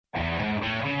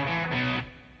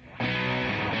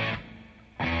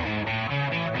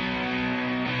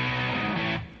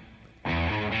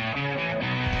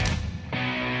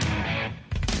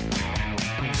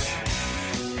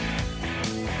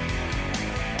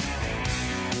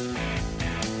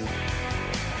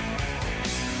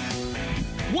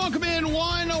Welcome in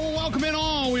one, welcome in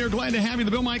all. We are glad to have you.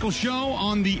 The Bill Michaels Show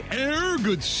on the air.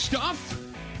 Good stuff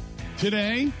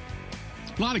today.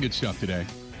 A lot of good stuff today.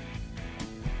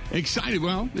 Excited.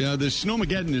 Well, the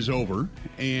Snowmageddon is over,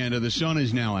 and the sun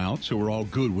is now out, so we're all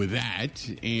good with that.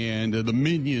 And the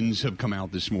Minions have come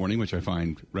out this morning, which I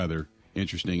find rather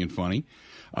interesting and funny.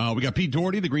 We got Pete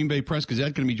Doherty, the Green Bay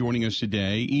Press-Gazette, going to be joining us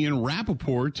today. Ian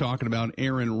Rapaport talking about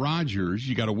Aaron Rodgers.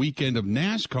 You got a weekend of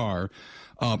NASCAR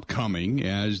upcoming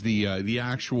as the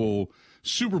actual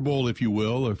Super Bowl, if you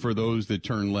will, for those that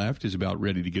turn left, is about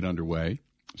ready to get underway.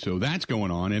 So that's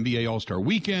going on. NBA All-Star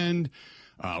Weekend.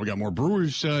 We got more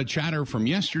Brewers chatter from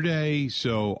yesterday,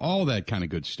 so all that kind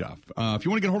of good stuff. If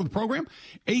you want to get a hold of the program,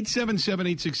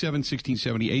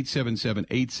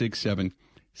 877-867-1670,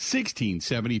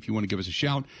 877-867-1670. If you want to give us a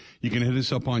shout, you can hit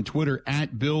us up on Twitter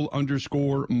at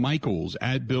Bill_Michaels,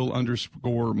 at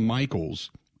Bill_Michaels.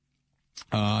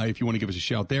 If you want to give us a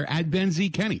shout there, at Ben Z.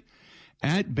 Kenny.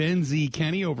 At Ben Z.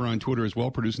 Kenny over on Twitter as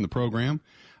well, producing the program.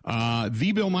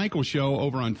 The Bill Michaels Show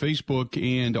over on Facebook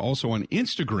and also on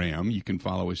Instagram. You can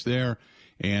follow us there.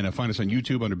 And find us on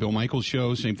YouTube under Bill Michaels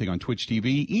Show. Same thing on Twitch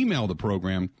TV. Email the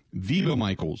program,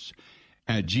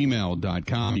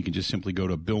 thebillmichaels@gmail.com. You can just simply go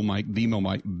to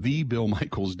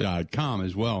thebillmichaels.com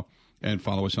as well and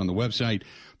follow us on the website.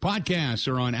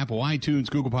 Podcasts are on Apple iTunes,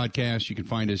 Google Podcasts. You can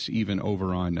find us even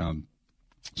over on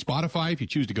Spotify if you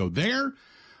choose to go there.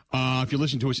 If you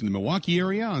listen to us in the Milwaukee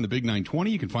area on the Big 920,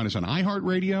 you can find us on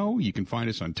iHeartRadio. You can find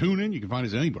us on TuneIn. You can find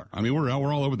us anywhere. I mean, we're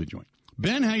all over the joint.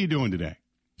 Ben, how you doing today?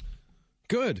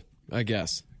 Good, I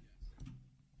guess.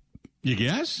 You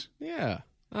guess? Yeah,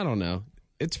 I don't know.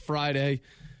 It's Friday.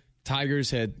 Tigers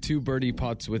had 2 birdie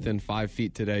putts within 5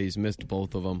 feet today. He's missed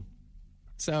both of them.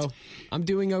 So I'm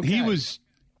doing okay.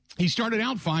 He started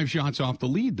out 5 shots off the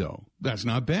lead, though. That's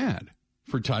not bad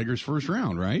for Tigers' first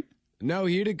round, right? No,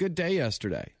 he had a good day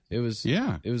yesterday. It was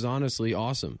honestly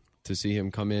awesome to see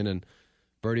him come in and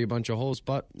birdie a bunch of holes,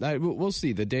 but we'll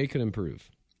see. The day could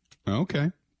improve.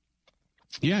 Okay.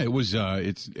 Yeah, it was.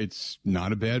 It's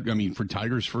not a bad. I mean, for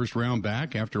Tigers' first round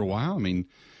back after a while, I mean,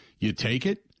 you take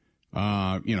it.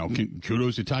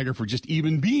 Kudos to Tiger for just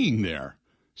even being there,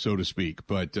 so to speak.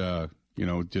 But to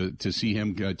see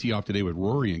him tee off today with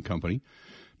Rory and company.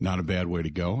 Not a bad way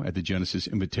to go at the Genesis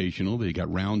Invitational. They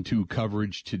got round 2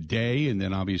 coverage today, and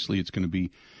then obviously it's going to be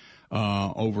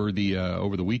over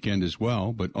the weekend as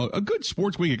well. But a good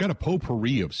sports week. You got a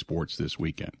potpourri of sports this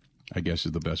weekend, I guess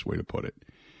is the best way to put it.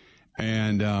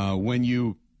 And when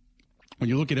you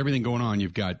look at everything going on,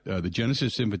 you've got the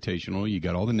Genesis Invitational, you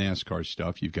got all the NASCAR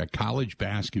stuff, you've got college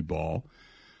basketball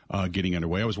getting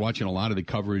underway. I was watching a lot of the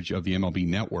coverage of the MLB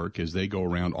Network as they go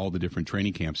around all the different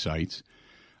training camp sites.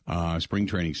 Spring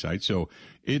training site. So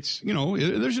it's,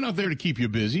 there's enough there to keep you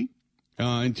busy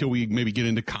until we maybe get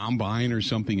into Combine or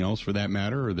something else for that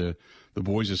matter, or the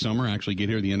boys of summer actually get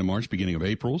here at the end of March, beginning of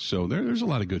April. So there's a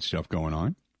lot of good stuff going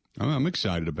on. I'm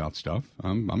excited about stuff.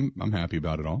 I'm happy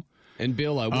about it all. And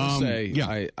Bill, I will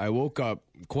say, I woke up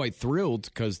quite thrilled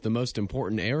because the most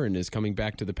important Aaron is coming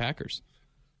back to the Packers.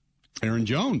 Aaron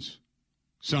Jones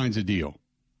signs a deal.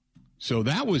 So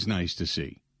that was nice to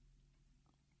see.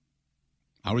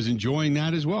 I was enjoying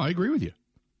that as well. I agree with you.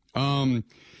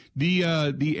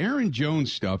 The Aaron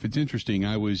Jones stuff, it's interesting.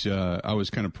 I was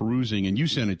kind of perusing, and you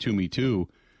sent it to me too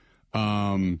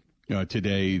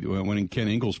today when Ken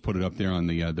Ingalls put it up there on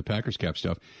the Packers cap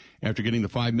stuff. After getting the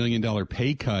 $5 million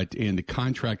pay cut and the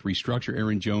contract restructure,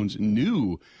 Aaron Jones'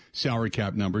 new salary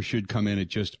cap number should come in at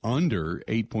just under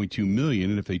 $8.2 million,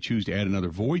 and if they choose to add another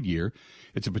void year,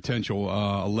 it's a potential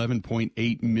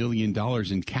 $11.8 million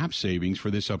in cap savings for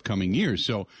this upcoming year.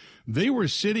 So they were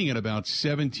sitting at about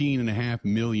 $17.5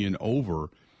 million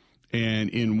over, and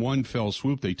in one fell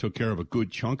swoop, they took care of a good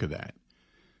chunk of that.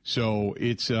 So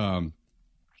it's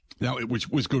which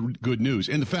was good news,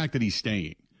 and the fact that he's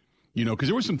staying, because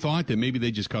there was some thought that maybe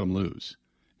they just cut him loose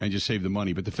and just save the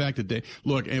money. But the fact that they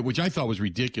look, which I thought was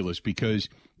ridiculous, because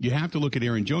you have to look at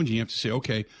Aaron Jones and you have to say,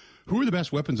 okay, who are the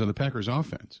best weapons on the Packers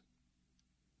offense?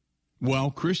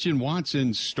 Well, Christian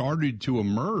Watson started to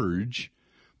emerge,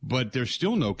 but there's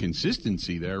still no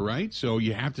consistency there, right? So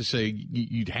you'd have to say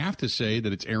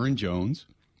that it's Aaron Jones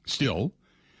still,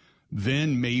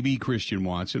 then maybe Christian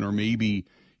Watson, or maybe,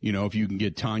 if you can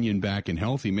get Tanyan back and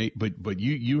healthy, but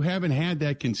you haven't had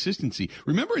that consistency.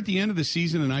 Remember at the end of the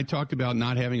season, and I talked about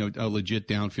not having a legit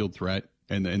downfield threat,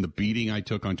 and the beating I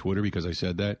took on Twitter because I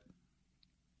said that?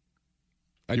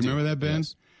 Do you remember that, Ben?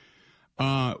 Yes.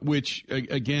 Which,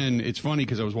 again, it's funny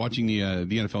because I was watching the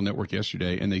NFL Network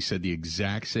yesterday, and they said the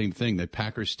exact same thing, that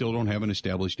Packers still don't have an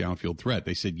established downfield threat.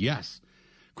 They said, yes,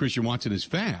 Christian Watson is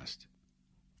fast.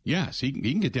 Yes, he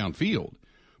can get downfield.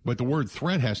 But the word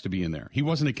threat has to be in there. He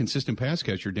wasn't a consistent pass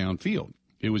catcher downfield.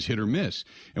 It was hit or miss.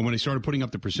 And when they started putting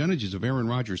up the percentages of Aaron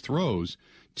Rodgers' throws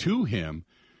to him,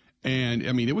 and,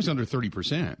 I mean, it was under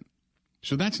 30%.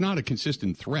 So that's not a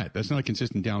consistent threat. That's not a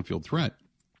consistent downfield threat.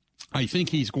 I think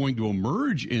he's going to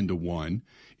emerge into one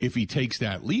if he takes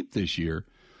that leap this year.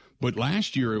 But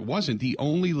last year, it wasn't. The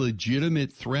only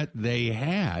legitimate threat they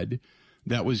had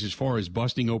that was as far as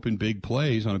busting open big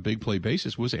plays on a big play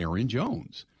basis was Aaron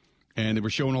Jones. And they were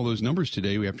showing all those numbers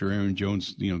today after Aaron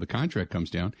Jones, the contract comes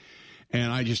down.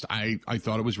 And I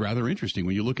thought it was rather interesting.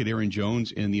 When you look at Aaron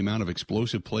Jones and the amount of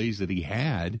explosive plays that he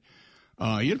had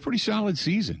a pretty solid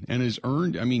season and has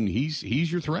earned, I mean, he's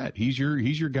your threat. He's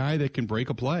your guy that can break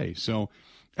a play. So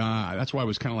that's why I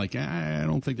was kind of like, I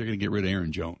don't think they're going to get rid of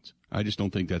Aaron Jones. I just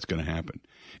don't think that's going to happen.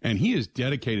 And he has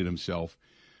dedicated himself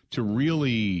to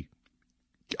really,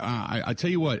 I tell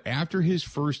you what, after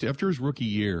his rookie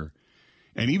year,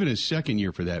 and even his second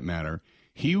year for that matter,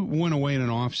 he went away in an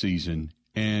offseason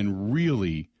and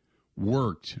really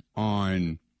worked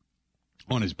on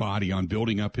his body, on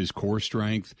building up his core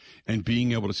strength and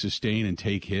being able to sustain and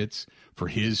take hits for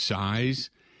his size.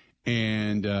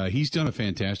 And he's done a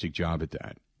fantastic job at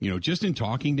that. Just in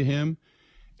talking to him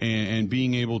and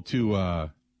being able to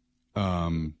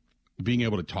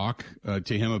talk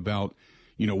to him about,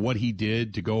 what he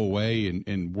did to go away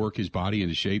and work his body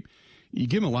into shape. You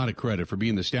give him a lot of credit for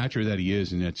being the stature that he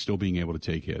is and yet still being able to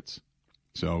take hits.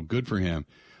 So good for him.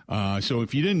 So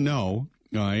if you didn't know,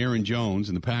 Aaron Jones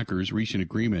and the Packers reached an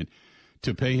agreement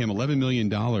to pay him $11 million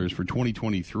for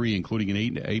 2023, including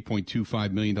an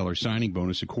 $8.25 million signing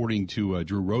bonus, according to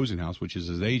Drew Rosenhaus, which is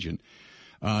his agent.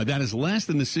 That is less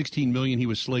than the $16 million he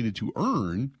was slated to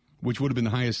earn, which would have been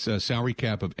the highest salary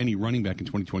cap of any running back in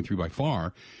 2023 by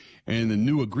far. And the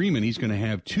new agreement, he's going to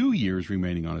have 2 years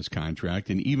remaining on his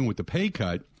contract. And even with the pay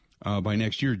cut, by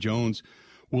next year, Jones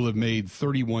will have made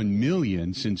 $31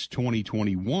 million since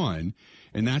 2021.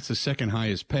 And that's the second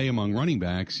highest pay among running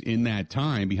backs in that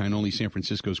time, behind only San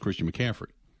Francisco's Christian McCaffrey.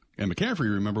 And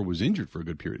McCaffrey, remember, was injured for a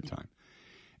good period of time.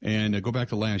 And go back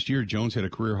to last year, Jones had a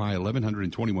career-high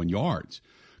 1,121 yards,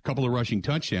 a couple of rushing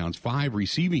touchdowns, 5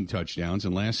 receiving touchdowns,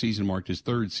 and last season marked his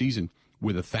third season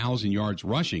with 1,000 yards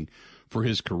rushing for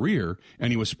his career.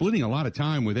 And he was splitting a lot of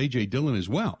time with A.J. Dillon as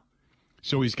well.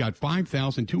 So he's got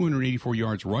 5,284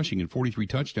 yards rushing and 43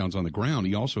 touchdowns on the ground.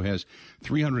 He also has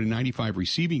 395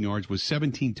 receiving yards with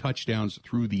 17 touchdowns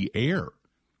through the air.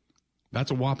 That's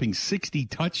a whopping 60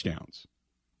 touchdowns.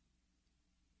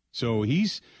 So he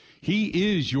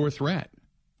is your threat.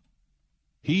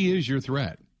 He is your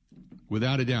threat,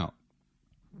 without a doubt.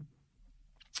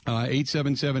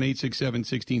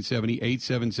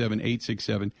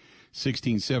 877-867-1670,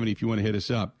 877-867-1670 if you want to hit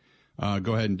us up.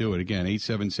 Go ahead and do it. Again,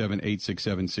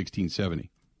 877-867-1670.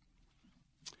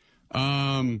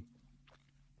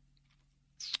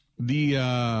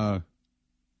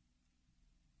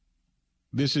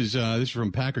 This is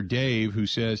from Packer Dave, who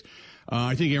says,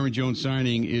 I think Aaron Jones'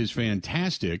 signing is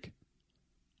fantastic.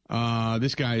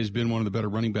 This guy has been one of the better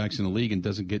running backs in the league and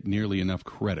doesn't get nearly enough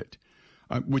credit,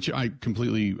 which I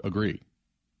completely agree.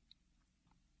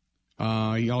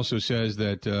 He also says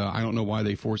that I don't know why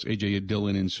they forced A.J.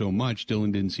 Dillon in so much.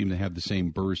 Dillon didn't seem to have the same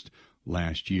burst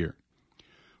last year,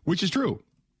 which is true.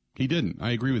 He didn't. I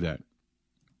agree with that.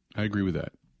 He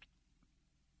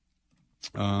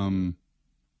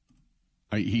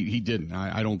didn't.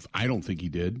 I don't think he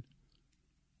did.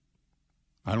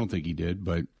 I don't think he did,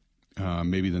 but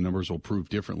maybe the numbers will prove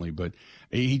differently. But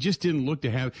he just didn't look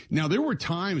to have. Now, there were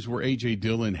times where A.J.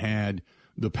 Dillon had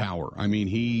the power. I mean,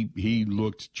 he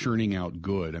looked churning out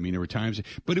good. I mean, there were times,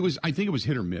 but I think it was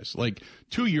hit or miss. Like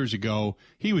 2 years ago,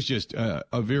 he was just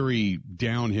a very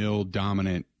downhill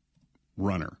dominant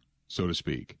runner, so to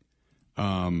speak.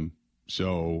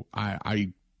 So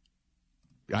I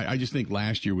just think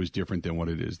last year was different than what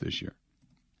it is this year.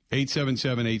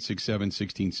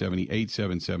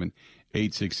 877-867-1670,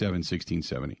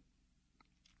 877-867-1670.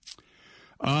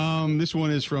 This one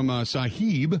is from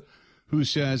Sahib, who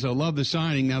says, I love the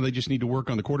signing. Now they just need to work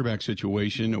on the quarterback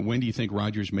situation. When do you think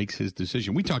Rodgers makes his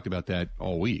decision? We talked about that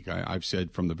all week. I've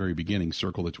said from the very beginning,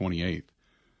 circle the 28th.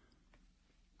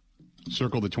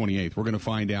 Circle the 28th. We're going to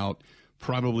find out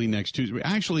probably next Tuesday.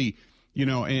 Actually,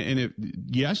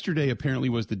 yesterday apparently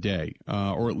was the day,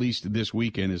 or at least this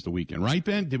weekend is the weekend. Right,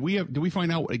 Ben? Did we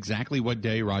find out exactly what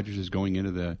day Rodgers is going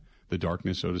into the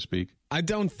darkness, so to speak? I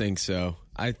don't think so.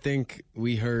 I think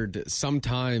we heard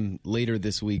sometime later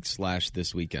this week /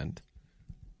 this weekend.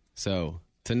 So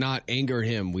to not anger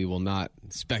him, we will not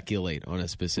speculate on a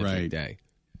specific day.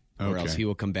 Or else he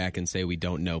will come back and say we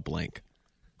don't know blank.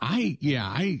 I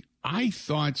I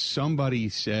thought somebody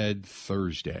said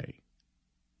Thursday,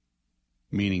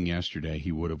 meaning yesterday,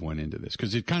 he would have went into this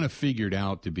because it kind of figured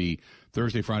out to be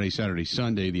Thursday, Friday, Saturday,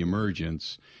 Sunday, the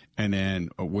emergence. And then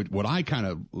what I kind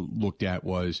of looked at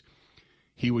was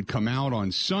he would come out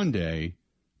on Sunday.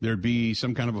 There'd be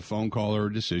some kind of a phone call or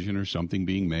a decision or something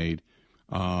being made,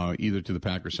 either to the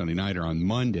Packers Sunday night or on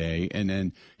Monday. And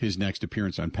then his next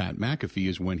appearance on Pat McAfee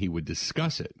is when he would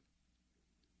discuss it.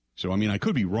 So, I mean, I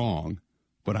could be wrong,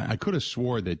 but I could have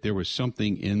swore that there was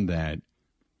something in that,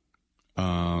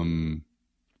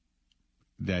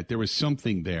 that there was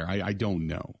something there. I don't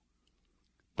know.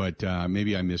 But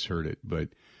maybe I misheard it. But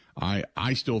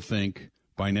I still think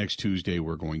by next Tuesday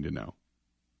we're going to know.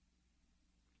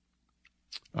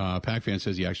 Pac Fan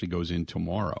says he actually goes in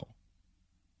tomorrow.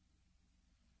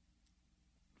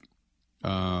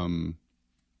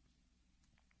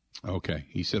 Okay.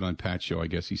 He said on Pat's show, I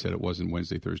guess he said it wasn't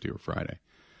Wednesday, Thursday, or Friday.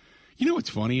 You know what's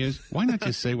funny is, why not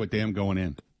just say what day I'm going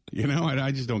in? You know,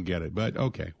 I just don't get it. But,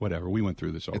 okay, whatever. We went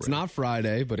through this already. It's not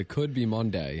Friday, but it could be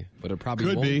Monday. But it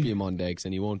probably won't be Monday because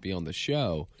then he won't be on the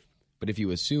show. But if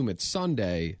you assume it's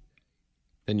Sunday,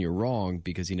 then you're wrong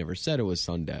because he never said it was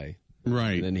Sunday.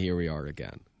 Right. And then here we are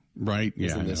again. Right.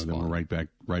 Yeah. Then we're right back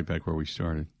where we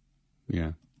started.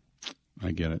 Yeah.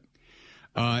 I get it.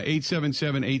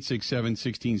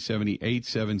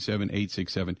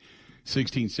 877-867-1670,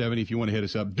 877-867-1670. If you want to hit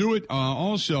us up, do it.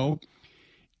 Also,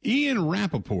 Ian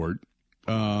Rapaport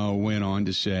went on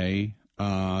to say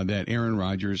that Aaron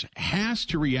Rodgers has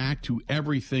to react to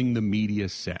everything the media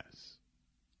says.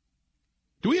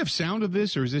 Do we have sound of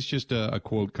this, or is this just a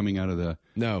quote coming out of the...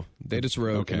 No, they just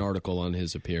wrote an article on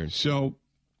his appearance. So,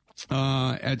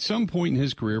 at some point in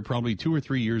his career, probably 2 or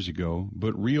 3 years ago,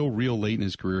 but real late in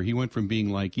his career, he went from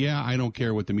being like, yeah, I don't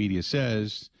care what the media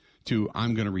says, to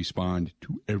I'm going to respond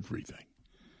to everything.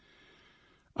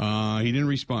 He didn't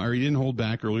respond, or he didn't hold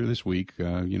back earlier this week,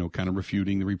 kind of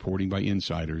refuting the reporting by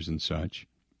insiders and such.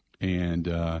 And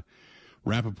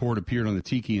Rapaport appeared on the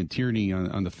Tiki and Tierney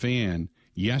on the Fan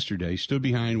yesterday, stood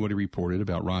behind what he reported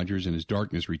about Rodgers and his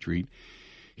darkness retreat.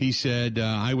 He said,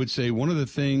 I would say one of the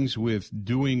things with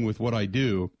what I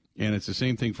do, and it's the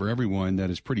same thing for everyone that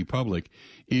is pretty public,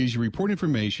 is you report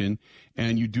information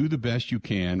and you do the best you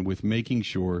can with making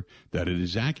sure that it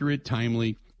is accurate,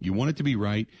 timely, you want it to be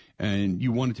right, and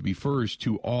you want it to be first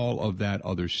to all of that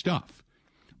other stuff.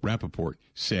 Rapaport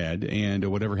said, and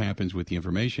whatever happens with the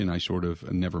information, I sort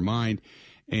of never mind.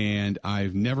 And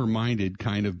I've never minded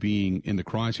kind of being in the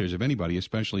crosshairs of anybody,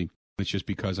 especially it's just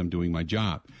because I'm doing my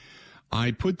job.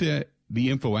 I put the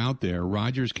info out there.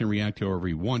 Rodgers can react however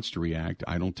he wants to react.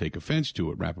 I don't take offense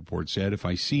to it, Rapaport said. If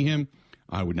I see him,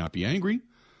 I would not be angry.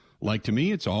 Like, to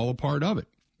me, it's all a part of it.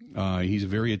 He's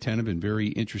very attentive and very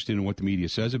interested in what the media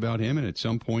says about him. And at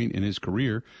some point in his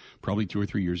career, probably 2 or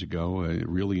 3 years ago,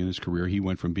 really in his career, he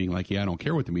went from being like, yeah, I don't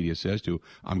care what the media says, to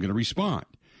I'm going to respond.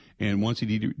 And once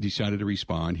he decided to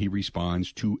respond, he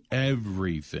responds to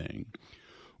everything.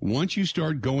 Once you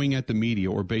start going at the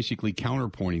media or basically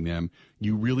counterpointing them,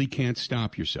 you really can't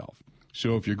stop yourself.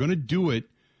 So if you're going to do it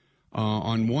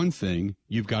on one thing,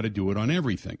 you've got to do it on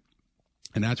everything.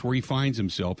 And that's where he finds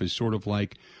himself, is sort of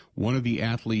like one of the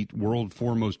athlete world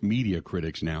foremost media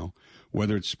critics now,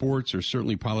 whether it's sports or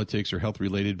certainly politics or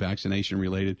health-related,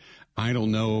 vaccination-related. I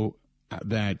don't know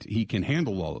that he can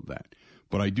handle all of that.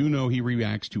 But I do know he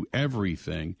reacts to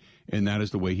everything, and that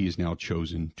is the way he is now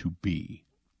chosen to be.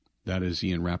 That is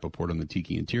Ian Rapaport on the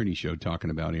Tiki and Tierney show talking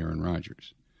about Aaron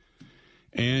Rodgers.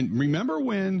 And remember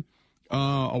when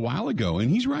a while ago, and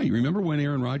he's right, remember when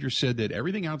Aaron Rodgers said that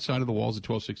everything outside of the walls of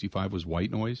 1265 was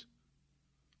white noise?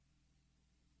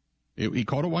 He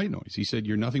called it white noise. He said,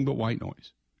 you're nothing but white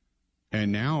noise.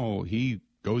 And now he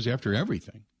goes after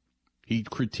everything. He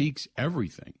critiques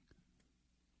everything.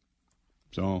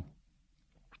 So...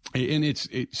 And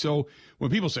so when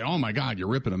people say, "Oh my God, you're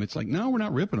ripping him," it's like, no, we're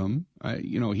not ripping him.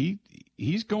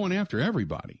 He's going after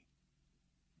everybody.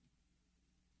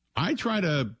 I try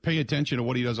to pay attention to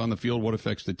what he does on the field, what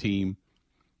affects the team,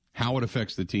 how it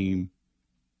affects the team,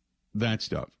 that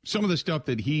stuff. Some of the stuff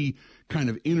that he kind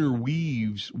of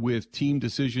interweaves with team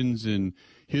decisions and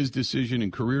his decision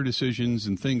and career decisions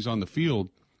and things on the field.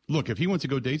 Look, if he wants to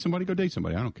go date somebody, go date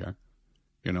somebody. I don't care.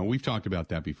 You know, we've talked about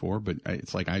that before, but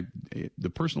it's like the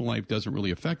personal life doesn't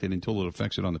really affect it until it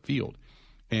affects it on the field.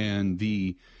 And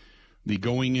the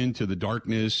going into the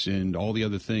darkness and all the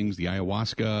other things, the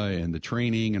ayahuasca and the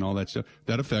training and all that stuff,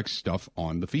 that affects stuff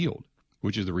on the field,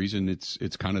 which is the reason it's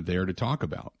kind of there to talk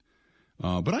about.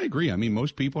 But I agree. I mean,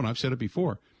 most people, and I've said it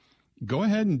before, go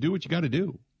ahead and do what you got to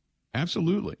do.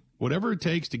 Absolutely. Whatever it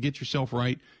takes to get yourself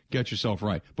right, get yourself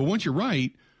right. But once you're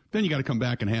right, then you got to come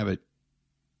back and have it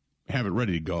have it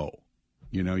ready to go.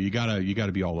 You know, you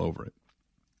gotta be all over it.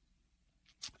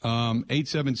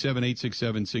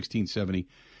 877-867-1670.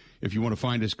 If you want to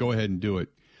find us, go ahead and do it.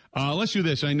 Let's do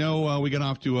this. I know we got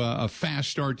off to a fast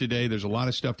start today. There's a lot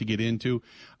of stuff to get into.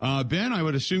 Ben, I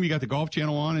would assume you got the Golf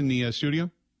Channel on in the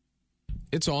studio?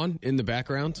 It's on in the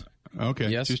background. Okay.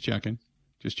 Yes. Just checking.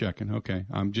 Okay.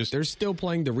 They're still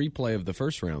playing the replay of the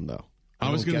first round, though.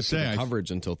 I was going to say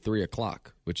coverage until 3:00,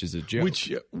 which is a joke.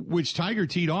 Which Tiger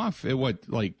teed off at what,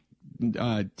 like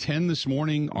 10 this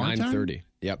morning our time? 9:30.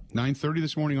 Yep. 9:30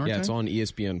 this morning our time? Yeah, it's on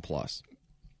ESPN Plus.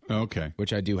 Okay.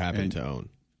 Which I do happen to own.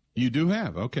 You do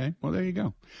have. Okay. Well, there you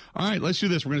go. All right, let's do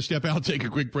this. We're going to step out, take a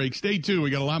quick break. Stay tuned. We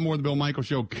got a lot more of the Bill Michaels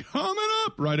Show coming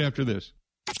up right after this.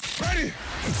 Ready?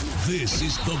 This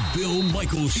is the Bill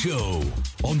Michaels Show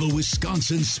on the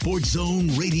Wisconsin Sports Zone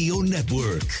Radio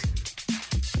Network.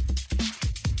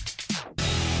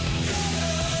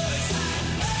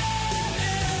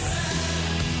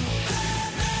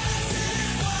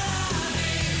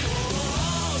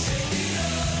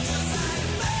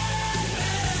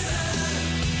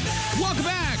 Welcome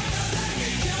back.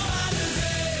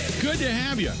 Good to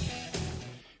have you.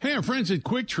 Hey, our friends at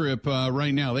Quick Trip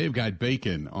right now, they've got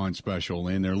bacon on special,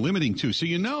 and they're limiting too. So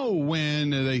you know when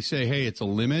they say, hey, it's a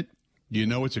limit, you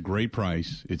know it's a great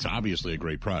price. It's obviously a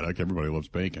great product. Everybody loves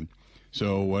bacon.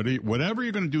 So whatever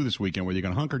you're going to do this weekend, whether you're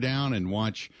going to hunker down and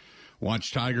watch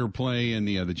Tiger play in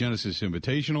the Genesis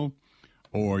Invitational,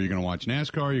 or you're going to watch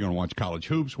NASCAR, you're going to watch college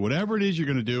hoops, whatever it is you're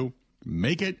going to do,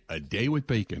 make it a day with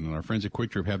bacon. And our friends at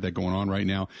Quick Trip have that going on right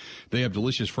now. They have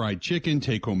delicious fried chicken,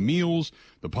 take-home meals,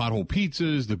 the pothole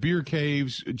pizzas, the beer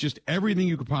caves, just everything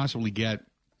you could possibly get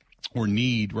or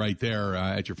need right there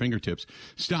at your fingertips.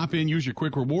 Stop in, use your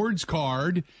Quick Rewards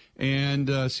card,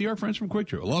 and see our friends from Quick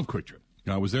Trip. I love Quick Trip.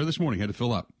 I was there this morning, had to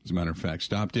fill up, as a matter of fact.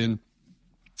 Stopped in,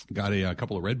 got a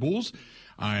couple of Red Bulls.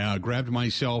 I grabbed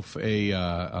myself we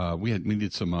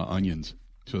needed some onions,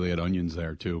 so they had onions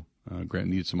there too. Grant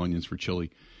needed some onions for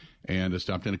chili, and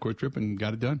stopped in a Quick Trip and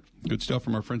got it done. Good stuff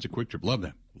from our friends at Quick Trip.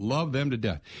 Love them to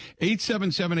death.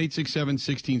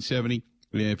 877-867-1670.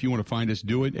 If you want to find us,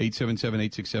 do it.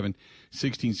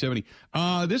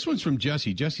 877-867-1670. This one's from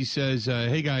Jesse. Jesse says,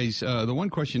 hey guys, the one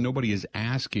question nobody is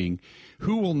asking,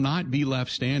 who will not be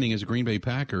left standing as a Green Bay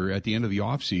Packer at the end of the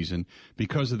offseason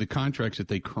because of the contracts that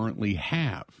they currently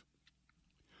have?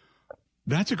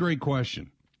 That's a great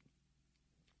question.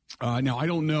 Now, I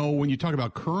don't know, when you talk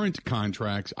about current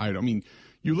contracts, I mean,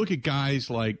 you look at guys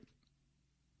like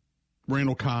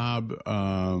Randall Cobb,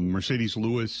 Mercedes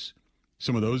Lewis,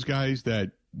 some of those guys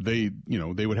that they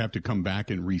would have to come back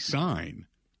and re-sign.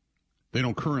 They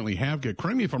don't currently have,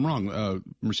 correct me if I'm wrong,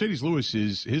 Mercedes Lewis,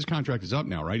 his contract is up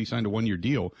now, right? He signed a 1-year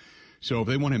deal. So if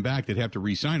they want him back, they'd have to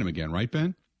re-sign him again, right,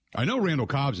 Ben? I know Randall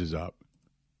Cobb's is up.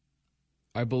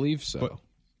 I believe so.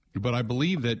 But I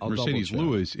believe that Mercedes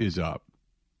Lewis is up.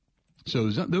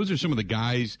 So those are some of the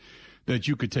guys that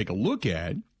you could take a look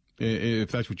at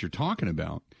if that's what you're talking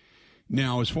about.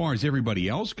 Now, as far as everybody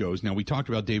else goes, now we talked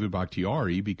about David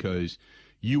Bakhtiari because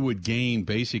you would gain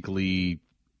basically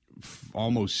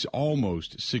almost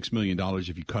 $6 million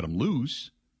if you cut him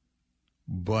loose.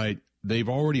 But they've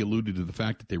already alluded to the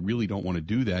fact that they really don't want to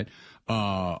do that.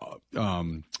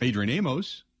 Adrian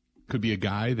Amos could be a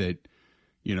guy that,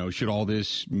 should all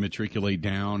this matriculate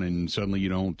down and suddenly you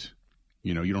don't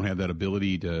have that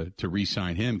ability to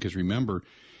re-sign him, because remember,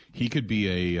 he could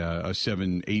be a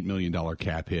 $7-8 million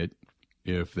cap hit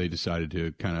if they decided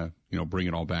to kind of bring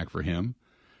it all back for him.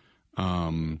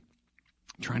 Trying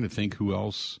to think who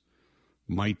else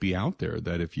might be out there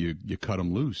that if you cut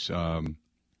him loose.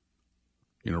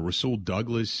 Rasul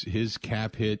Douglas, his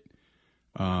cap hit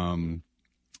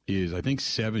is I think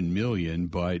 $7 million,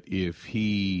 but if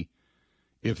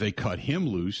they cut him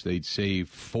loose, they'd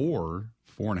save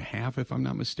 4.5, if I'm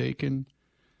not mistaken.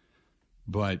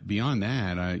 But beyond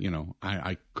that,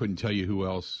 I couldn't tell you who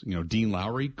else. Dean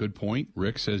Lowry, good point.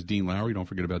 Rick says Dean Lowry. Don't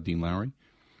forget about Dean Lowry.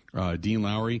 Dean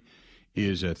Lowry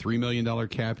is a $3 million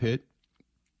cap hit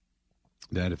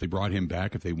that if they brought him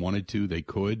back, if they wanted to, they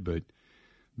could, but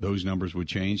those numbers would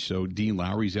change. So Dean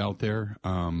Lowry's out there.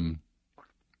 Jerron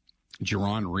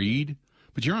Reed.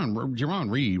 But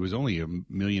Jerron Reed was only $1.5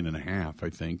 million, I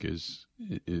think, as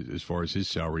far as his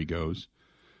salary goes.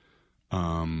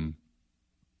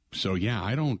 So yeah,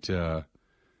 I don't.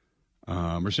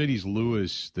 Mercedes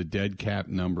Lewis, the dead cap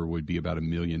number would be about $1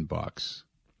 million.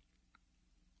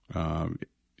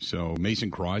 So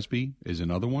Mason Crosby is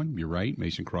another one. You're right,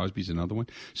 Mason Crosby's another one.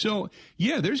 So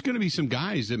yeah, there's going to be some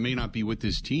guys that may not be with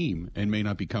this team and may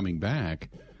not be coming back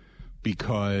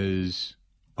because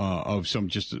of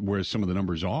just where some of the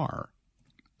numbers are.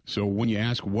 So when you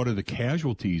ask what are the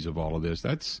casualties of all of this,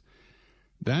 that's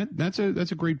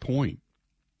a great point.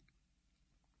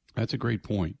 That's a great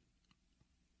point.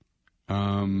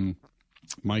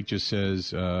 Mike just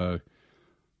says, I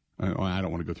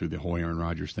don't want to go through the whole Aaron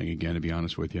Rodgers thing again, to be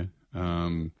honest with you.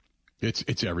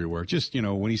 It's everywhere. Just,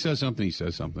 when he says something, he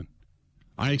says something.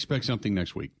 I expect something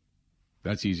next week.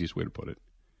 That's the easiest way to put it.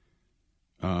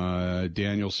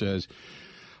 Daniel says,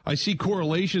 I see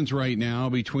correlations right now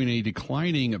between a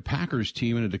declining Packers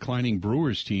team and a declining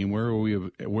Brewers team. Where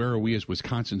are we as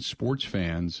Wisconsin sports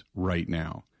fans right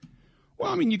now?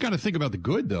 Well, I mean, you got to think about the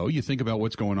good, though. You think about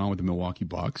what's going on with the Milwaukee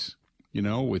Bucks,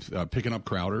 with picking up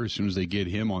Crowder as soon as they get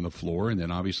him on the floor, and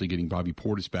then obviously getting Bobby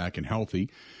Portis back and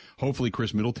healthy. Hopefully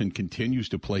Chris Middleton continues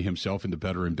to play himself into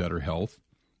better and better health,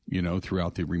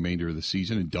 throughout the remainder of the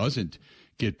season and doesn't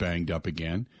get banged up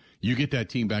again. You get that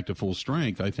team back to full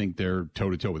strength, I think they're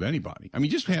toe-to-toe with anybody. I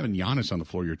mean, just having Giannis on the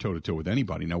floor, you're toe-to-toe with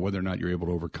anybody. Now, whether or not you're able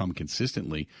to overcome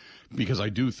consistently, because I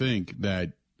do think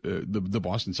that the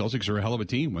Boston Celtics are a hell of a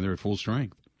team when they're at full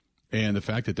strength. And the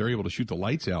fact that they're able to shoot the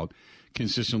lights out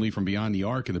consistently from beyond the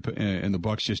arc, and the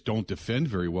Bucks just don't defend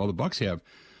very well. The Bucks have,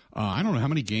 I don't know how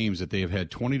many games that they have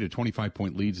had 20 to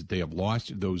 25-point leads that they have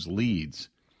lost those leads.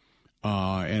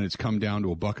 And it's come down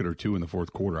to a bucket or two in the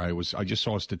fourth quarter. I just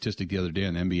saw a statistic the other day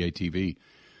on NBA TV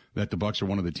that the Bucks are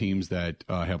one of the teams that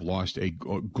have lost a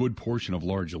good portion of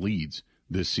large leads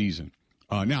this season.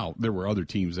 Now there were other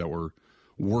teams that were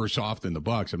worse off than the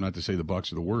Bucks. I'm not to say the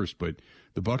Bucks are the worst, but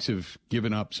the Bucks have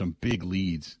given up some big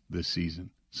leads this season.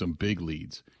 Some big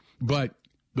leads, but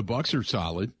the Bucks are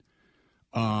solid.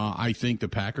 I think the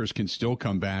Packers can still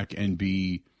come back and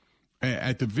be.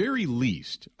 At the very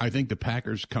least, I think the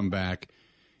Packers come back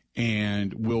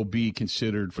and will be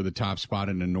considered for the top spot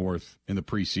in the North in the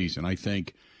preseason. I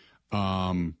think,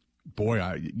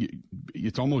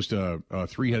 it's almost a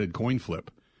three-headed coin flip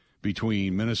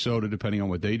between Minnesota, depending on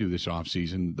what they do this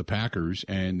offseason, the Packers,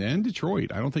 and then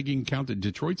Detroit. I don't think you can count that.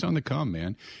 Detroit's on the come,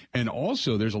 man. And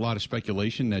also, there's a lot of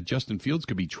speculation that Justin Fields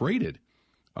could be traded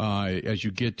as you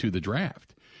get to the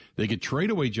draft. They could trade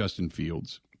away Justin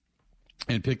Fields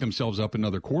and pick themselves up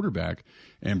another quarterback.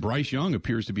 And Bryce Young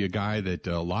appears to be a guy that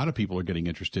a lot of people are getting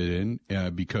interested in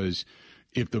because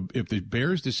if the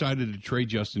Bears decided to trade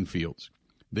Justin Fields,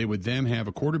 they would then have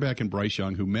a quarterback in Bryce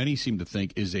Young who many seem to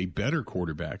think is a better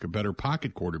quarterback, a better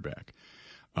pocket quarterback,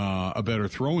 a better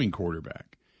throwing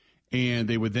quarterback. And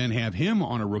they would then have him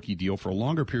on a rookie deal for a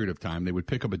longer period of time. They would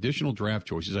pick up additional draft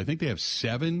choices. I think they have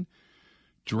 7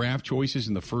 draft choices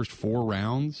in the first 4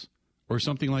 rounds or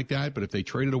something like that. But if they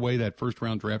traded away that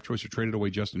first-round draft choice or traded away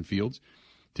Justin Fields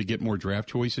to get more draft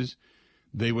choices,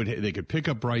 they could pick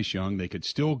up Bryce Young. They could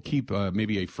still keep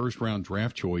maybe a first-round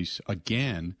draft choice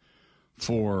again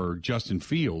for Justin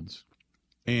Fields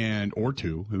or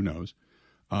 2, who knows,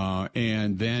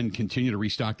 and then continue to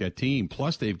restock that team.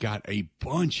 Plus, they've got a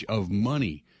bunch of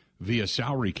money via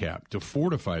salary cap to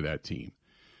fortify that team.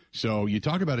 So you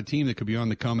talk about a team that could be on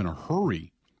the come in a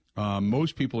hurry.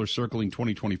 Most people are circling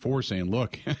 2024 saying,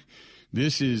 look,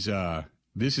 this is going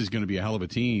to be a hell of a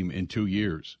team in 2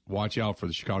 years. Watch out for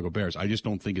the Chicago Bears. I just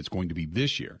don't think it's going to be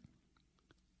this year.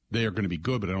 They are going to be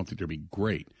good, but I don't think they're going to be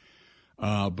great.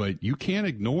 But you can't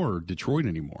ignore Detroit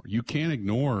anymore. You can't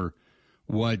ignore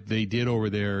what they did over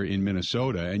there in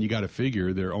Minnesota, and you got to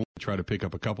figure they're only trying to pick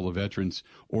up a couple of veterans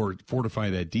or fortify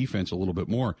that defense a little bit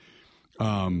more.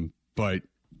 But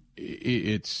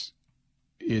it's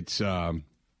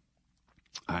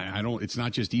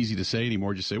not just easy to say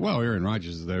anymore. Just say, well, Aaron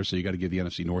Rodgers is there, so you got to give the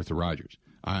NFC North to Rodgers.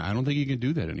 I don't think you can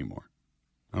do that anymore.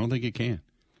 I don't think you can.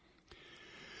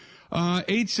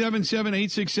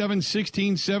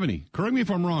 877-867-1670. Correct me if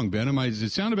I'm wrong, Ben. Does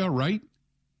it sound about right?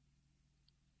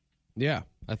 Yeah,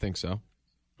 I think so.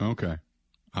 Okay.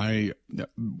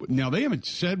 Now, they haven't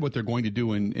said what they're going to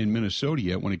do in Minnesota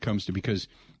yet when it comes to, because,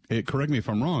 correct me if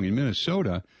I'm wrong, in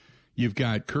Minnesota, you've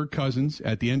got Kirk Cousins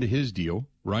at the end of his deal,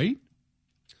 right?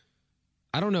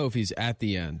 I don't know if he's at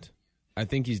the end. I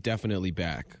think he's definitely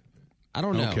back. I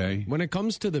don't know. Okay. When it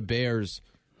comes to the Bears...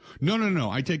 No.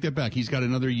 I take that back. He's got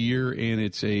another year, and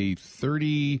it's a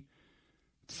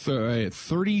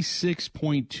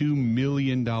 $36.2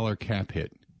 million cap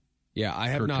hit. Yeah, I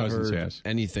have not heard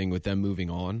anything with them moving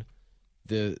on.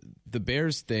 The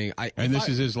Bears thing... this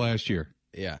is his last year.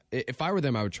 Yeah. If I were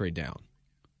them, I would trade down.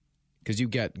 Because you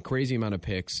get a crazy amount of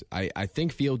picks. I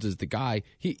think Fields is the guy.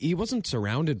 He wasn't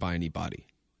surrounded by anybody,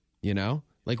 you know?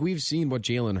 Like, we've seen what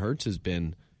Jalen Hurts has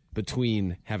been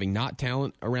between having not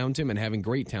talent around him and having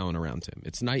great talent around him.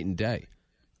 It's night and day.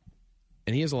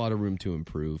 And he has a lot of room to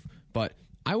improve. But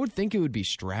I would think it would be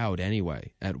Stroud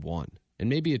anyway at 1. And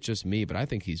maybe it's just me, but I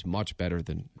think he's much better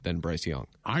than Bryce Young.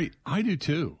 I do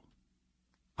too.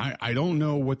 I don't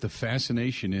know what the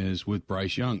fascination is with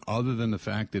Bryce Young other than the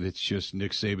fact that it's just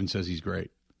Nick Saban says he's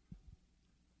great.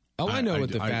 Oh, I know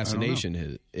what the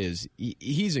fascination is.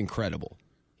 He's incredible.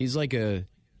 He's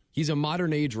a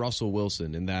modern age Russell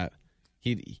Wilson in that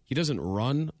he doesn't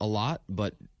run a lot,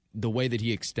 but the way that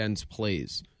he extends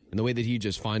plays and the way that he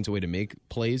just finds a way to make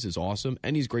plays is awesome,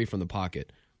 and he's great from the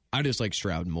pocket. I just like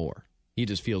Stroud more. He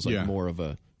just feels like more of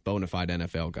a bona fide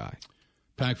NFL guy.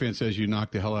 Pac-Fan says you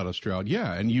knocked the hell out of Stroud.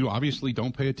 Yeah, and you obviously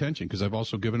don't pay attention because I've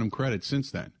also given him credit since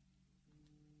then.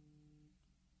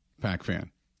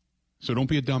 Pac-Fan. So don't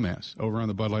be a dumbass over on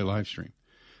the Bud Light live stream.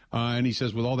 And he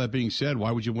says, with all that being said,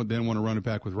 why would you then want to run it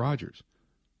back with Rodgers?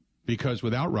 Because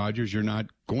without Rodgers, you're not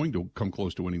going to come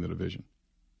close to winning the division.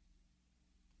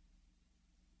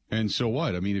 And so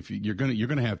what? I mean, if you're going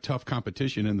to have tough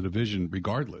competition in the division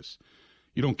regardless.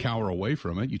 You don't cower away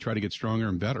from it. You try to get stronger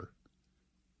and better.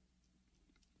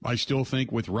 I still think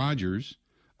with Rodgers,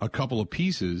 a couple of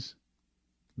pieces,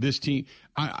 this team,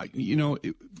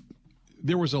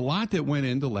 there was a lot that went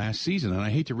into last season, and I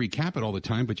hate to recap it all the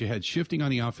time, but you had shifting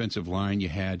on the offensive line. You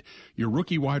had your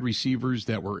rookie wide receivers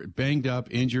that were banged up,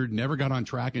 injured, never got on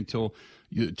track until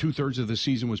 2/3 of the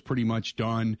season was pretty much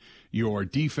done. Your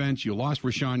defense, you lost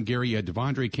Rashawn Gary. You had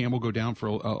Devondre Campbell go down for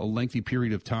a lengthy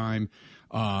period of time.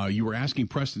 You were asking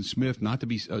Preston Smith not to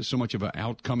be so much of an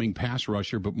outcoming pass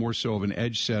rusher, but more so of an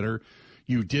edge setter.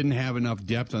 You didn't have enough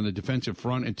depth on the defensive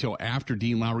front until after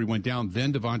Dean Lowry went down.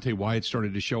 Then Devontae Wyatt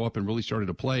started to show up and really started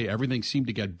to play. Everything seemed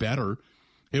to get better.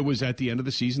 It was at the end of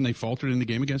the season they faltered in the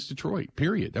game against Detroit,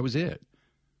 period. That was it.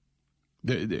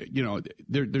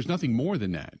 There's nothing more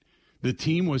than that. The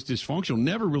team was dysfunctional,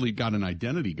 never really got an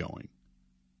identity going.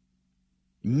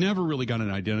 Never really got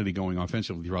an identity going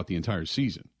offensively throughout the entire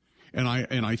season. And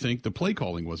I think the play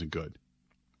calling wasn't good.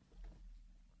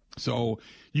 So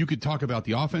you could talk about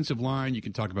the offensive line. You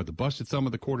can talk about the busted thumb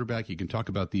of the quarterback. You can talk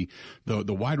about the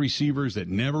wide receivers that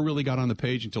never really got on the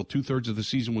page until 2/3 of the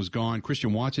season was gone.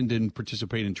 Christian Watson didn't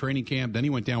participate in training camp. Then he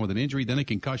went down with an injury, then a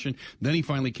concussion. Then he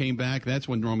finally came back. That's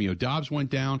when Romeo Doubs went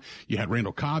down. You had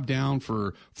Randall Cobb down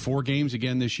for 4 games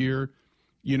again this year.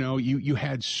 You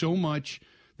had so much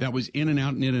that was in and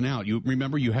out and in and out. You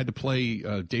remember you had to play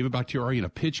David Bakhtiari in a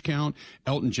pitch count.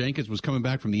 Elton Jenkins was coming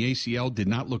back from the ACL, did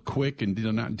not look quick and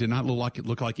did not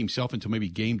look like himself until maybe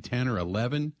game 10 or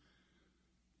 11.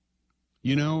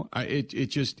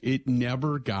 It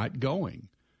never got going.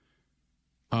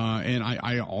 And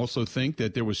I also think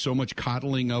that there was so much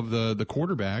coddling of the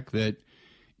quarterback that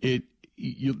they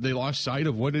lost sight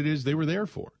of what it is they were there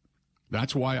for.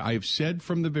 That's why I've said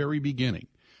from the very beginning,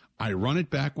 I run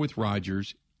it back with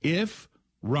Rodgers if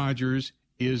Rodgers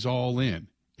is all in.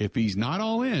 If he's not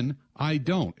all in, I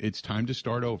don't. It's time to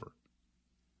start over.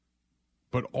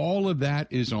 But all of that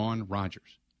is on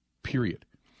Rodgers, period.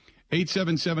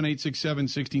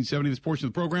 877-867-1670, this portion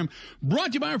of the program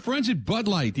brought to you by our friends at Bud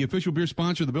Light, the official beer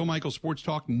sponsor of the Bill Michaels Sports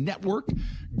Talk Network.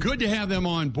 Good to have them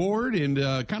on board, and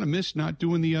kind of missed not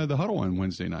doing the huddle on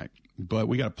Wednesday night. But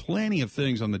we got plenty of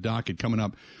things on the docket coming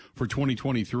up for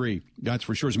 2023. That's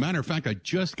for sure. As a matter of fact, I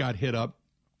just got hit up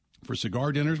for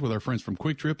cigar dinners with our friends from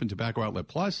Quick Trip and Tobacco Outlet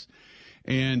Plus.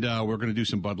 And we're going to do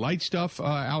some Bud Light stuff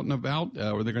out and about.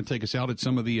 Where they're going to take us out at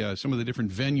some of the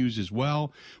different venues as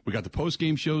well. We got the post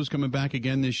game shows coming back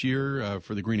again this year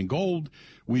for the Green and Gold.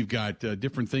 We've got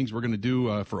different things we're going to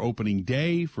do for opening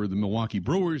day for the Milwaukee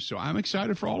Brewers. So I'm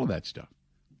excited for all of that stuff.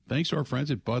 Thanks to our friends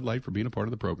at Bud Light for being a part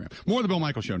of the program. More of the Bill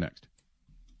Michaels Show next.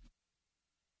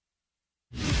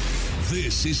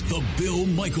 This is the Bill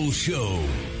Michaels Show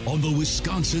on the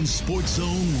Wisconsin Sports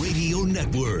Zone Radio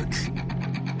Network.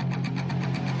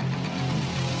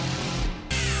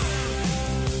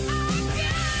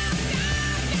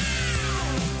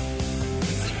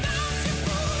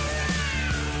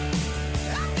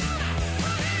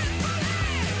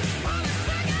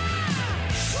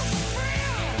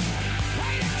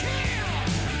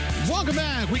 Welcome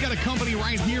back. We got a company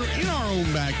right here in our own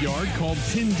backyard called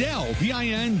Tyndell,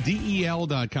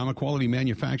 Tindel.com, a quality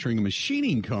manufacturing and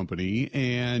machining company,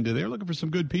 and they're looking for some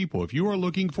good people. If you are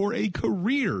looking for a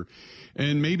career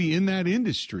and maybe in that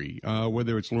industry,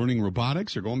 whether it's learning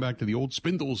robotics or going back to the old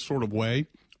spindles sort of way,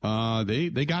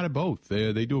 they got it both.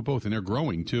 They do it both, and they're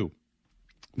growing too.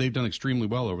 They've done extremely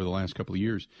well over the last couple of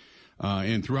years.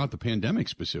 And throughout the pandemic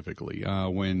specifically,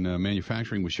 when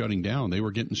manufacturing was shutting down, they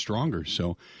were getting stronger.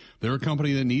 So they're a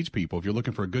company that needs people. If you're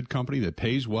looking for a good company that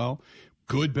pays well,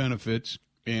 good benefits,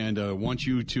 and wants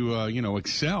you to,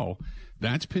 excel,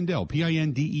 That's Pindel,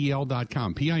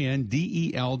 Pindel.com,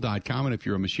 Pindel.com. And if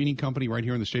you're a machining company right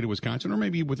here in the state of Wisconsin, or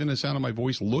maybe within the sound of my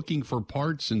voice, looking for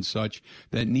parts and such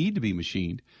that need to be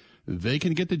machined, they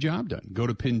can get the job done. Go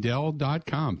to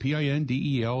Pindel.com,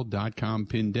 Pindel.com,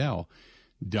 Pindel.com.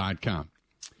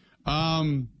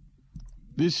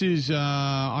 This is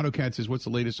AutoCat says, what's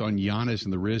the latest on Giannis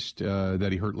and the wrist that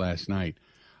he hurt last night?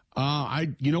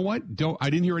 You know what? I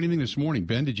didn't hear anything this morning.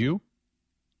 Ben, did you?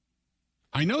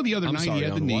 I know the other night he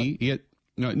had the knee. He had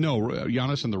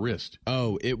Giannis on the wrist.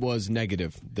 Oh, it was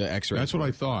negative, the X-ray. That's what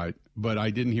I thought, but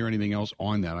I didn't hear anything else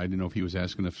on that. I didn't know if he was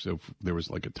asking if there was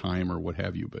like a time or what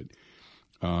have you. But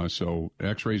so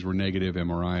X-rays were negative,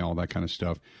 MRI, all that kind of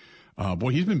stuff. Boy,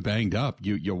 he's been banged up.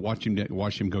 You watch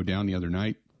him go down the other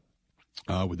night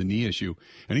with the knee issue,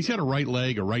 and he's had a right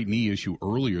knee issue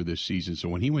earlier this season. So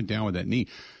when he went down with that knee.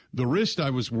 The wrist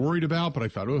I was worried about, but I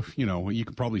thought, you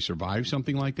could probably survive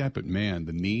something like that. But, man,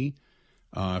 the knee,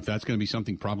 if that's going to be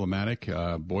something problematic,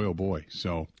 boy, oh, boy.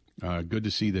 So good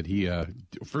to see that he,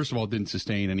 first of all, didn't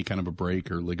sustain any kind of a break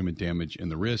or ligament damage in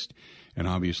the wrist, and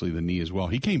obviously the knee as well.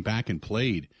 He came back and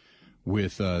played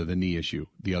with the knee issue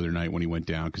the other night when he went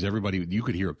down because you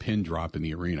could hear a pin drop in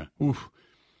the arena. Oof.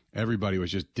 Everybody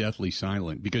was just deathly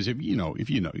silent because if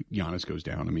Giannis goes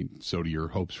down, I mean, so do your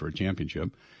hopes for a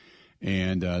championship.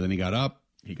 And then he got up,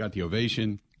 he got the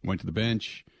ovation, went to the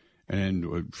bench, and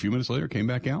a few minutes later came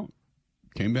back out.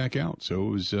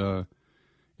 So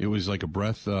it was like a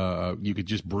breath. You could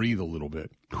just breathe a little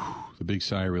bit. The big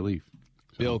sigh of relief.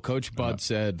 So, Bill, Coach Bud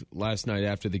said last night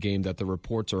after the game that the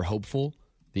reports are hopeful.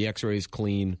 The X-ray's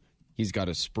clean. He's got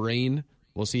a sprain.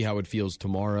 We'll see how it feels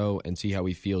tomorrow and see how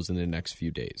he feels in the next few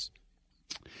days.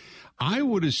 I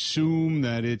would assume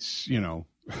that it's,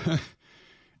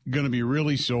 going to be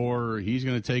really sore. He's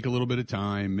going to take a little bit of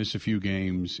time, miss a few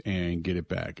games, and get it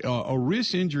back. A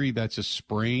wrist injury that's a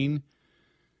sprain,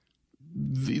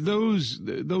 those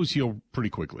heal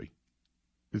pretty quickly.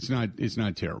 It's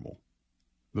not terrible.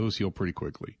 Those heal pretty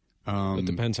quickly. It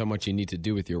depends how much you need to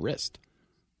do with your wrist.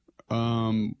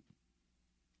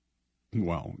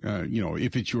 Well,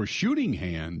 if it's your shooting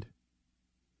hand,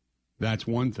 that's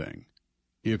one thing.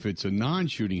 If it's a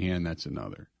non-shooting hand, that's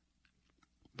another.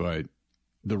 But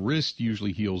the wrist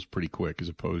usually heals pretty quick as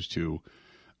opposed to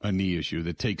a knee issue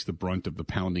that takes the brunt of the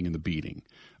pounding and the beating.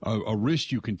 A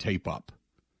wrist you can tape up,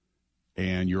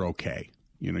 and you're okay.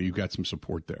 You've got some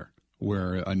support there.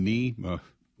 Where a knee,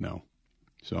 no.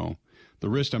 So the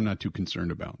wrist I'm not too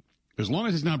concerned about. As long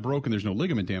as it's not broken, there's no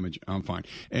ligament damage, I'm fine.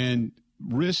 And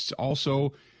wrists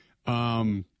also,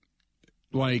 they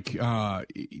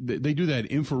do that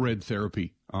infrared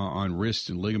therapy on wrists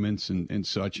and ligaments and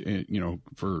such,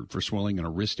 for swelling in a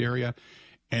wrist area.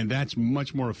 And that's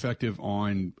much more effective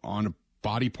on a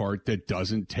body part that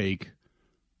doesn't take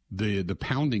the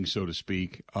pounding, so to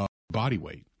speak, of body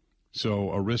weight.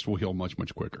 So a wrist will heal much,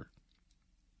 much quicker.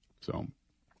 So,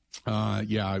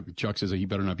 Chuck says that he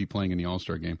better not be playing in the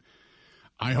All-Star game.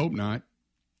 I hope not.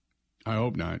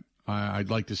 I'd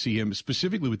like to see him,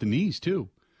 specifically with the knees, too.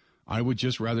 I would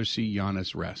just rather see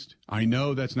Giannis rest. I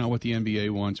know that's not what the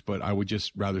NBA wants, but I would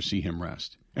just rather see him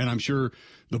rest. And I'm sure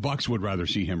the Bucks would rather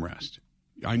see him rest.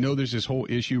 I know there's this whole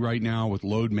issue right now with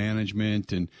load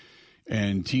management and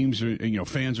teams are,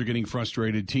 fans are getting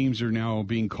frustrated. Teams are now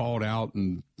being called out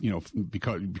and,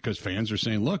 because fans are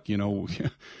saying, look,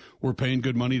 we're paying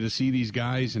good money to see these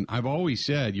guys. And I've always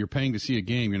said, you're paying to see a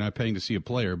game. You're not paying to see a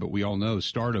player. But we all know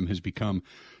stardom has become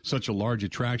such a large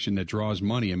attraction that draws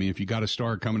money. I mean, if you got a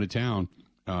star coming to town,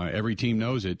 every team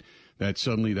knows it, that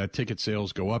suddenly that ticket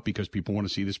sales go up because people want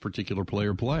to see this particular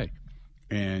player play.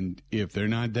 And if they're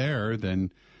not there,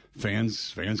 then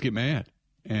fans get mad.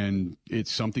 And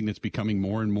it's something that's becoming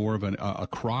more and more of a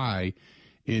cry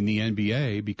in the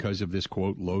NBA because of this,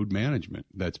 quote, load management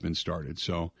that's been started.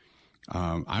 So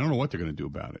I don't know what they're going to do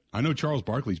about it. I know Charles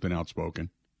Barkley's been outspoken.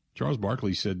 Charles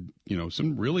Barkley said,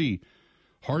 some really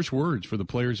harsh words for the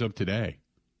players of today,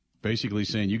 basically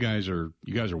saying you guys are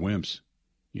wimps.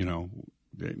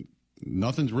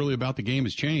 Nothing's really about the game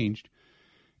has changed.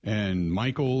 And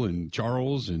Michael and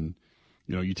Charles and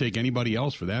you take anybody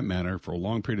else for that matter for a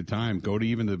long period of time, go to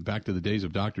even back to the days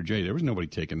of Dr. J. There was nobody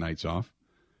taking nights off,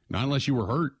 not unless you were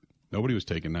hurt. Nobody was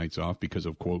taking nights off because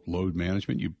of, quote, load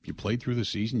management. You played through the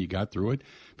season. You got through it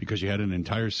because you had an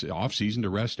entire off season to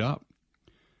rest up.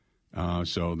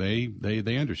 So they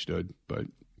understood, but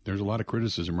there's a lot of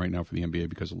criticism right now for the NBA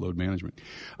because of load management.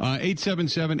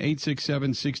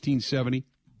 877-867-1670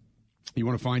 You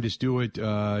want to find us, do it.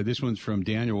 This one's from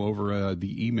Daniel over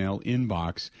the email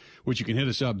inbox, which you can hit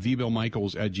us up,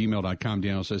 thebillmichaels@gmail.com.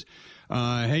 Daniel says,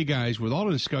 hey, guys, with all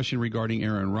the discussion regarding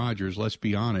Aaron Rodgers, let's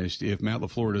be honest, if Matt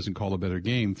LaFleur doesn't call a better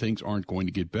game, things aren't going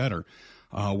to get better.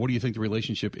 What do you think the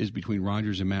relationship is between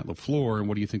Rodgers and Matt LaFleur, and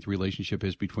what do you think the relationship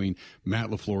is between Matt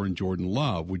LaFleur and Jordan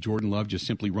Love? Would Jordan Love just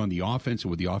simply run the offense, or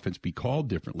would the offense be called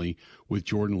differently with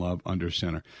Jordan Love under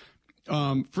center?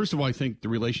 First of all, I think the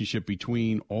relationship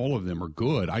between all of them are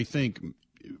good. I think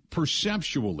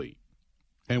perceptually,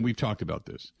 and we've talked about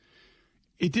this,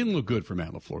 it didn't look good for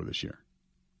Matt LaFleur this year.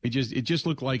 It just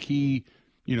looked like he,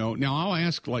 now I'll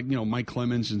ask Mike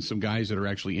Clemens and some guys that are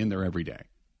actually in there every day,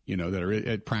 that are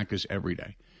at practice every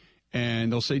day.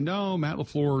 And they'll say, no, Matt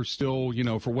LaFleur still,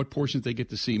 for what portions they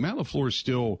get to see, Matt LaFleur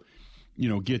still,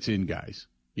 gets in guys.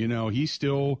 He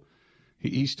still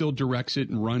directs it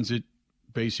and runs it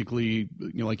basically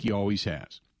like he always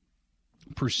has.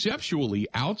 Perceptually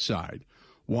outside,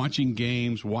 watching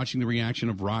games, watching the reaction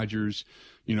of Rodgers,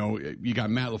 you got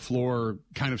Matt LaFleur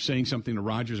kind of saying something to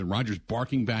Rodgers and Rodgers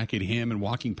barking back at him and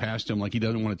walking past him like he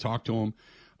doesn't want to talk to him.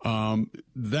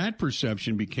 That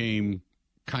perception became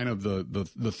kind of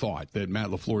the thought that Matt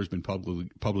LaFleur has been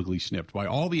publicly snipped by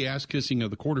all the ass kissing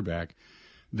of the quarterback,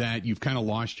 that you've kind of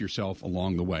lost yourself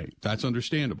along the way. That's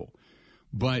understandable.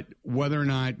 But whether or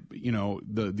not,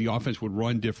 the offense would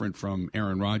run different from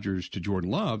Aaron Rodgers to Jordan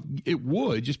Love, it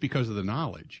would, just because of the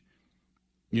knowledge.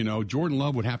 Jordan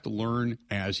Love would have to learn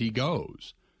as he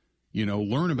goes,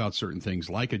 learn about certain things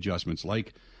like adjustments,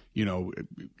 like,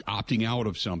 opting out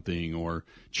of something or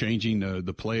changing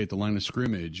the play at the line of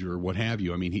scrimmage or what have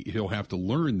you. I mean, he'll have to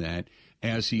learn that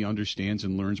as he understands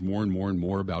and learns more and more and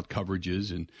more about coverages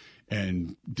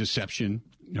and deception,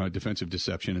 defensive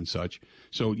deception and such.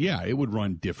 So, yeah, it would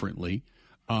run differently.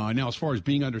 Now, as far as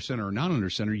being under center or not under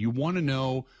center, you want to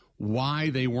know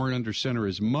why they weren't under center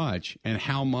as much and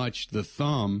how much the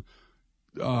thumb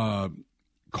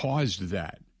caused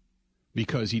that.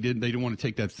 Because they didn't want to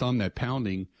take that thumb, that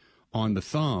pounding on the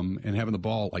thumb and having the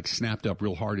ball like snapped up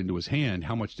real hard into his hand.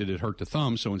 How much did it hurt the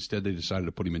thumb? So instead they decided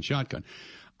to put him in shotgun.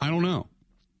 I don't know.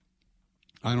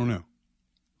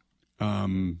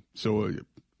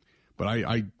 But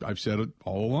I've said it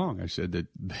all along. I said that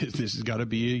this has got to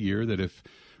be a year that if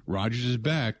Rodgers is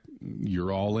back,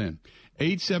 you're all in.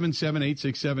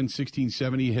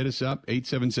 877-867-1670. Hit us up,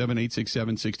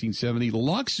 877-867-1670.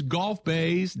 Lux Golf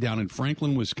Bays down in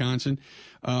Franklin, Wisconsin.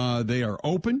 They are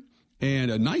open, and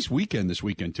a nice weekend this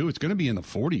weekend, too. It's going to be in the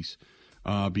 40s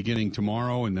beginning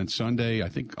tomorrow, and then Sunday, I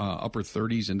think upper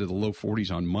 30s into the low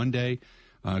 40s on Monday.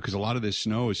 Because a lot of this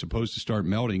snow is supposed to start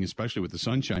melting, especially with the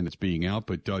sunshine that's being out.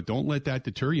 But don't let that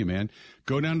deter you, man.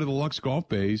 Go down to the Lux Golf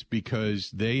Bays because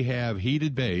they have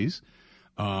heated bays.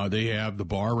 They have the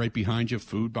bar right behind you,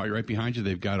 food right behind you.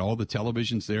 They've got all the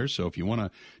televisions there. So if you want to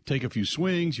take a few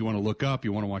swings, you want to look up,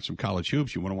 you want to watch some college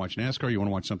hoops, you want to watch NASCAR, you want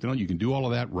to watch something else, you can do all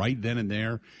of that right then and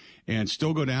there and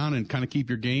still go down and kind of keep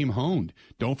your game honed.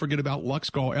 Don't forget about Lux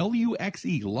Golf,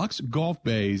 L-U-X-E,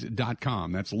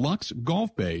 luxgolfbays.com. That's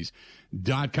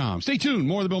luxgolfbays.com. Stay tuned.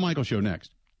 More of the Bill Michaels Show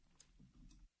next.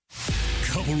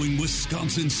 Covering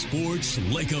Wisconsin sports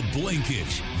like a blanket.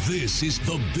 This is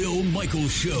the Bill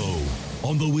Michaels Show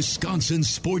on the Wisconsin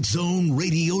Sports Zone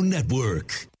Radio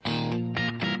Network.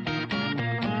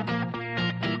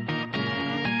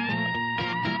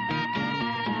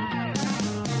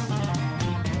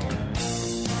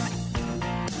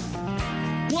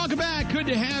 Welcome back. Good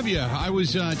to have you. I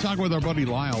was talking with our buddy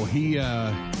Lyle. He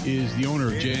is the owner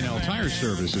of J&L Tire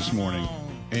Service this morning.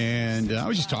 And I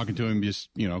was just talking to him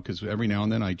because every now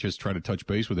and then I just try to touch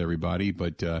base with everybody.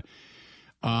 But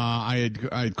I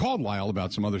had called Lyle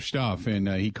about some other stuff, and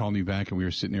he called me back, and we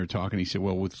were sitting there talking. He said,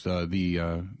 well, with the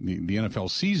NFL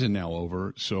season now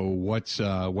over, so what's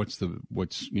the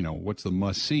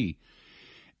must see?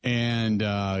 And,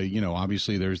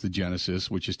 obviously there's the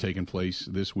Genesis, which is taking place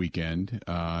this weekend.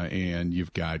 And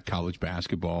you've got college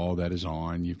basketball that is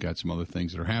on. You've got some other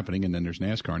things that are happening. And then there's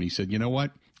NASCAR. And he said, you know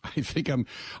what? I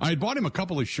had bought him a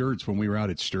couple of shirts when we were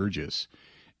out at Sturgis.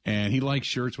 And he likes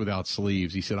shirts without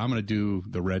sleeves. He said, I'm going to do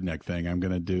the redneck thing. I'm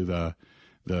going to do the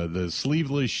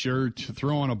sleeveless shirt,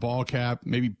 throw on a ball cap,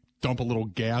 maybe dump a little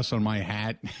gas on my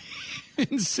hat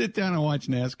and sit down and watch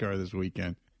NASCAR this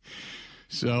weekend.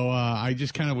 So I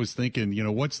just kind of was thinking,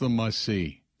 what's the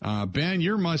must-see? Ben,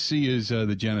 your must-see is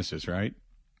the Genesis, right?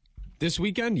 This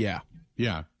weekend, yeah.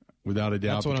 Yeah, without a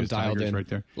doubt. That's what I'm dialed Tigers in. Right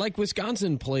there. Like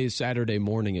Wisconsin plays Saturday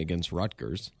morning against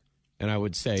Rutgers, and I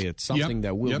would say it's something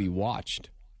that will be watched.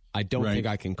 I don't think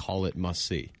I can call it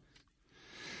must-see.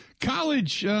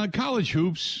 College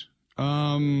hoops,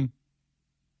 for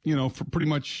pretty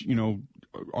much,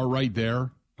 are right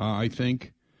there, I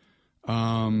think,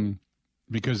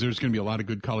 because there's going to be a lot of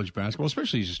good college basketball,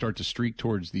 especially as you start to streak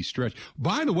towards the stretch.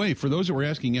 By the way, for those that were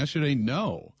asking yesterday,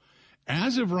 no.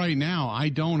 As of right now, I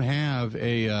don't have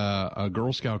a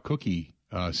Girl Scout cookie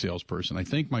salesperson. I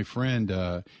think my friend,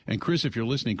 and Chris, if you're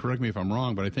listening, correct me if I'm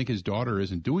wrong, but I think his daughter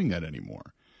isn't doing that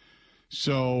anymore.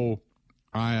 So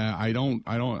I don't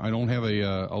have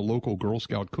a local Girl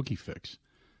Scout cookie fix.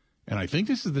 And I think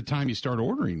this is the time you start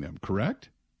ordering them, correct?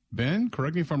 Ben,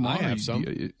 correct me if I'm wrong. I have some.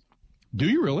 Do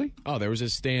you really? Oh, there was a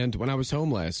stand when I was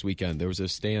home last weekend. There was a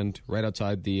stand right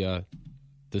outside the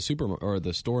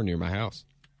the store near my house.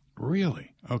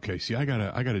 Really? Okay. See, I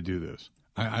gotta do this.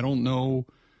 I don't know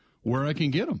where I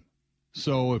can get them.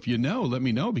 So if you know, let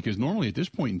me know, because normally at this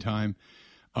point in time,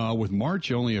 with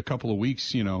March only a couple of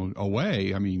weeks,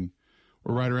 away. I mean,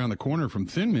 we're right around the corner from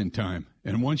Thin Mint time,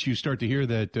 and once you start to hear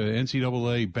that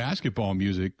NCAA basketball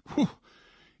music, whew,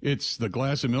 it's the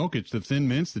glass of milk, it's the Thin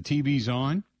Mints, the TV's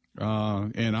on,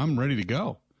 and I'm ready to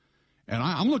go. And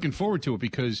I'm looking forward to it,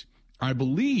 because I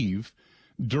believe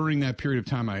during that period of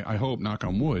time, I hope, knock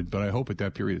on wood, but I hope at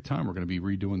that period of time we're going to be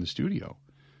redoing the studio.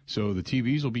 So the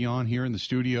TVs will be on here in the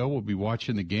studio. We'll be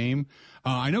watching the game.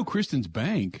 I know Kristen's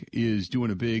Bank is doing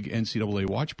a big NCAA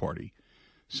watch party.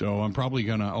 So I'm probably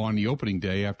going to, on the opening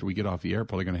day after we get off the air,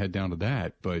 probably going to head down to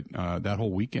that. But that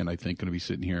whole weekend, I think, going to be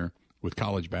sitting here with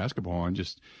college basketball on,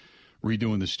 just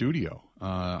redoing the studio.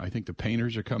 I think the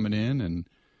painters are coming in, and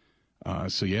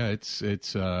so yeah, it's.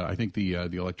 I think the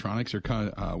electronics are kind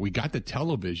of. We got the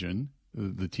television,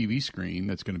 the TV screen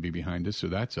that's going to be behind us, so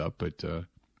that's up. But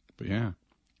yeah.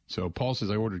 So Paul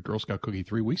says I ordered Girl Scout cookie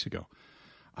 3 weeks ago.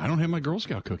 I don't have my Girl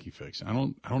Scout cookie fix. I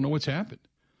don't know what's happened.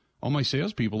 All my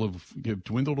salespeople have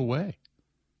dwindled away.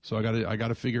 So I got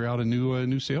to figure out a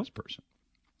new salesperson.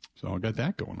 So I got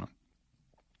that going on.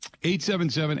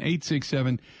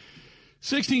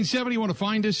 877-867-1670. You want to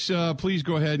find us? Please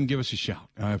go ahead and give us a shout.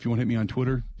 If you want to hit me on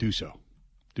Twitter, do so.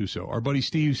 Do so. Our buddy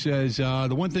Steve says the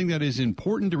one thing that is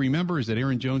important to remember is that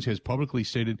Aaron Jones has publicly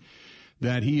stated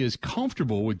that he is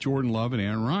comfortable with Jordan Love and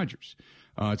Aaron Rodgers.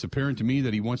 It's apparent to me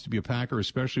that he wants to be a Packer,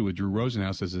 especially with Drew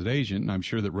Rosenhaus as his agent. And I'm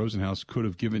sure that Rosenhaus could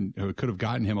have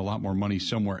gotten him a lot more money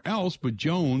somewhere else, but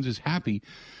Jones is happy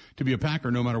to be a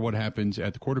Packer no matter what happens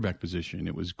at the quarterback position.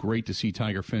 It was great to see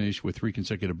Tiger finish with 3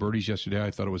 consecutive birdies yesterday. I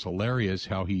thought it was hilarious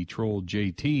how he trolled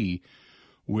JT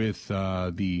with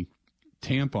the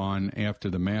tampon after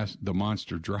the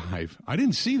monster drive. I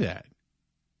didn't see that.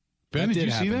 Ben, did you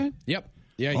see that? Yep.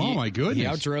 Yeah. Oh, my goodness. He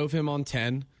outdrove him on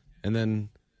 10 and then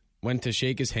went to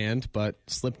shake his hand, but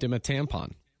slipped him a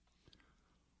tampon.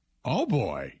 Oh,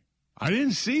 boy. I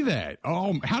didn't see that.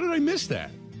 Oh, how did I miss that?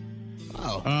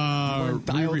 Oh, you weren't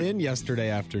dialed in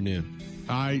yesterday afternoon.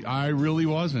 I really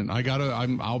wasn't.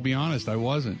 I'll be honest, I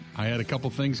wasn't. I had a couple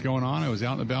things going on. I was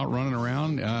out and about running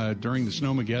around during the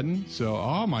Snowmageddon. So,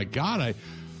 oh, my God.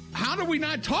 How do we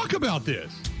not talk about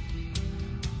this?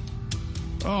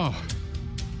 Oh,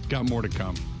 got more to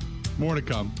come. More to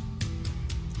come.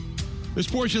 This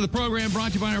portion of the program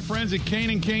brought to you by our friends at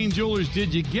Kane & Kane Jewelers.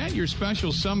 Did you get your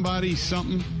special somebody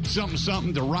something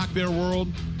to rock their world?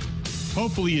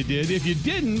 Hopefully you did. If you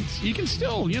didn't, you can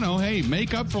still, hey,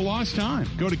 make up for lost time.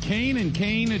 Go to Kane &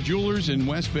 Kane Jewelers in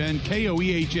West Bend,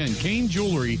 KOEHN,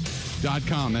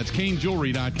 KaneJewelry.com. That's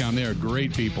KaneJewelry.com. They're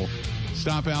great people.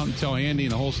 Stop out and tell Andy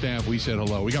and the whole staff we said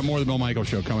hello. We got more of the Bill Michaels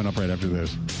Show coming up right after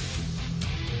this.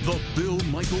 The Bill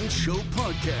Michaels Show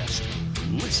podcast.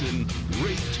 Listen,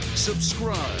 rate,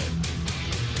 subscribe.